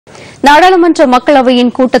நாடாளுமன்ற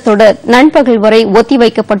மக்களவையின் கூட்டத்தொடர் நண்பகல் வரை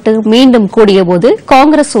ஒத்திவைக்கப்பட்டு மீண்டும் கூடியபோது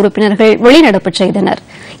காங்கிரஸ் உறுப்பினர்கள் வெளிநடப்பு செய்தனர்.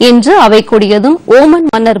 இன்று அவை கூடியதும் ஓமன்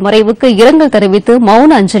மன்னர் மறைவுக்கு இரங்கல் தெரிவித்து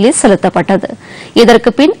மௌன அஞ்சலி செலுத்தப்பட்டது.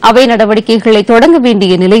 இதற்கு பின் அவை நடவடிக்கைகளை தொடங்க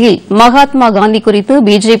வேண்டிய நிலையில் மகாத்மா காந்தி குறித்து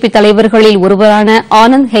பிஜேபி தலைவர்களில் ஒருவரான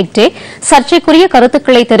ஆனந்த் ஹெக்டே சர்ச்சைக்குரிய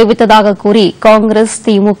கருத்துக்களை தெரிவித்ததாக கூறி காங்கிரஸ்,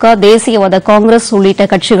 திமுக, தேசியவாத காங்கிரஸ் உள்ளிட்ட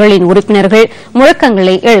கட்சிகளின் உறுப்பினர்கள்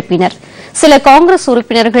முழக்கங்களை எழுப்பினர். சில காங்கிரஸ்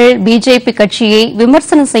உறுப்பினர்கள் பிஜேபி கட்சியை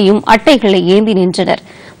விமர்சனம் செய்யும் அட்டைகளை ஏந்தி நின்றனர்.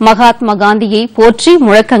 மகாத்மா காந்தியை போற்றி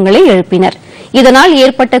முழக்கங்களை எழுப்பினர். இதனால்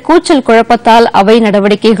ஏற்பட்ட கூச்சல் குழப்பத்தால் அவை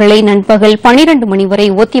நடவடிக்கைகளை நண்பகல் 12 மணி வரை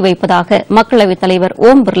ஒத்திவைப்பதாக மக்களவைத் தலைவர்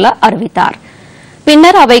ஓம் பிர்லா அறிவித்தார்.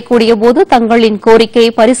 பின்னர் அவை கூடியபோது தங்களின் கோரிக்கை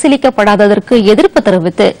பரிசீலிக்கப்படாததற்கு எதிர்ப்பு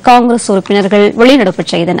தெரிவித்து காங்கிரஸ் உறுப்பினர்கள் வெளிநடப்பு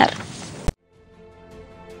செய்தனா்.